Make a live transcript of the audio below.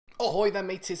Ahoy there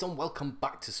mateys, and welcome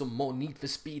back to some more Need for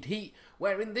Speed Heat,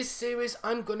 where in this series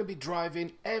I'm going to be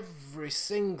driving every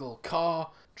single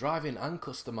car, driving and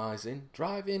customising,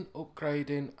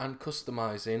 upgrading and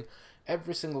customising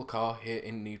every single car here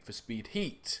in Need for Speed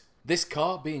Heat. This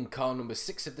car being car number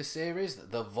 6 of the series,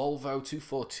 the Volvo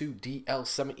 242DL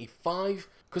 75.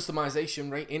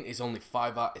 Customisation rating is only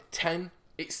 5 out of 10.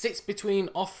 It sits between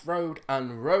off-road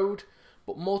and road,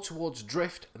 but more towards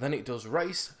drift than it does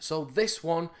race. So this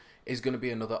one is going to be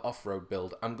another off-road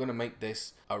build. I'm going to make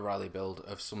this a rally build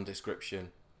of some description,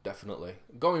 definitely.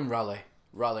 Going rally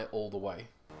all the way.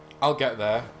 I'll get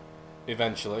there,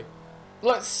 eventually.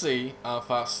 Let's see how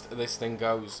fast this thing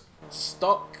goes.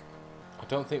 Stock, I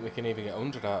don't think we can even get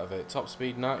 100 out of it. Top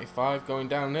speed 95, going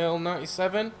downhill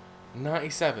 97.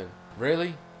 97,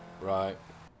 really? Right.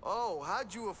 Oh,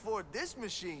 how'd you afford this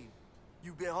machine?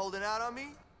 You been holding out on me?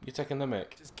 You're taking the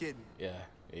mick? Just kidding. Yeah,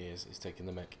 he is. He's taking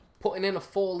the mick. Putting in a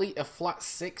 4 litre flat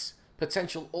 6.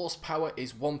 Potential horsepower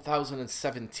is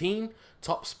 1017.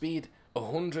 Top speed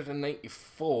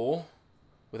 184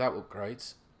 without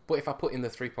upgrades. But if I put in the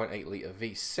 3.8 litre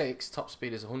V6, top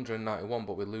speed is 191,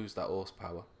 but we lose that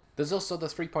horsepower. There's also the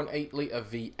 3.8 litre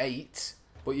V8,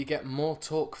 but you get more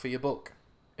torque for your buck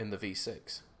in the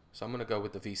V6. So I'm going to go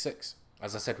with the V6.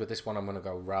 As I said with this one, I'm going to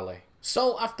go rally.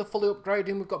 So after fully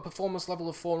upgrading, we've got performance level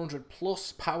of 400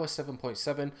 plus, power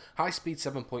 7.7, high speed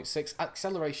 7.6,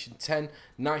 acceleration 10,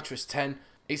 nitrous 10.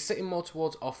 It's sitting more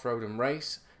towards off-road and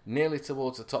race, nearly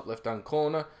towards the top left-hand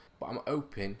corner. But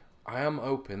I am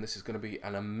hoping this is going to be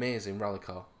an amazing rally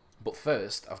car. But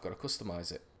first, I've got to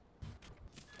customise it.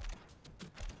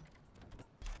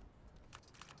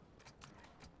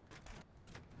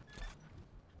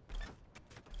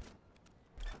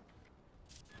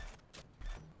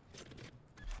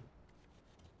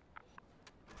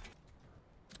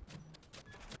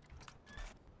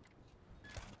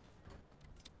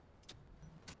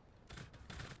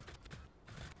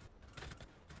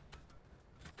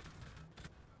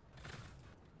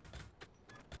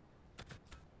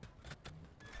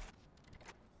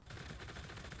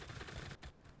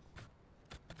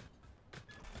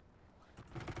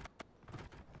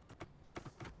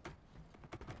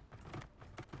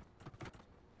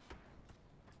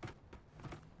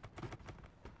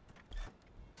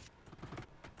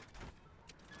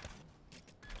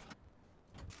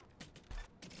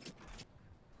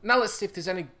 Now let's see if there's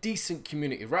any decent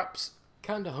community wraps.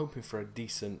 Kinda hoping for a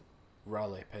decent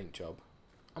rally paint job.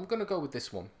 I'm gonna go with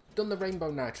this one. Done the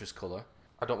rainbow nitrous colour.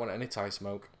 I don't want any tyre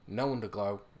smoke. No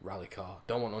underglow. Rally car.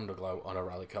 Don't want underglow on a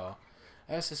rally car.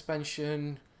 Air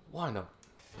suspension. Why not?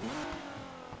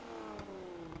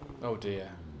 Oh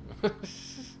dear.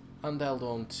 Handheld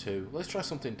on 2. Let's try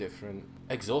something different.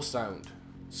 Exhaust sound.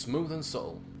 Smooth and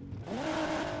subtle.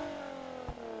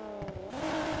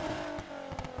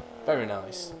 Very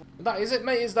nice. That is it,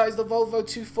 mateys. That is the Volvo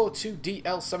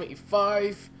 242DL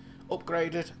 75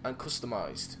 upgraded and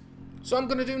customised. So what I'm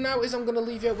going to do now is I'm going to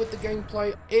leave you with the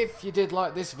gameplay. If you did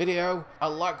like this video, a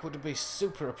like would be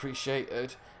super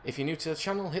appreciated. If you're new to the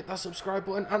channel, hit that subscribe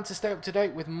button, and to stay up to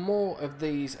date with more of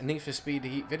these Need for Speed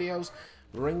Heat videos,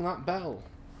 ring that bell.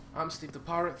 I'm Steve the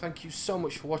Pirate. Thank you so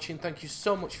much for watching. Thank you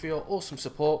so much for your awesome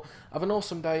support. Have an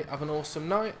awesome day. Have an awesome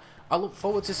night. I look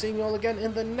forward to seeing you all again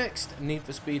in the next Need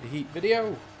for Speed Heat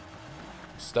video.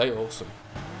 Stay awesome.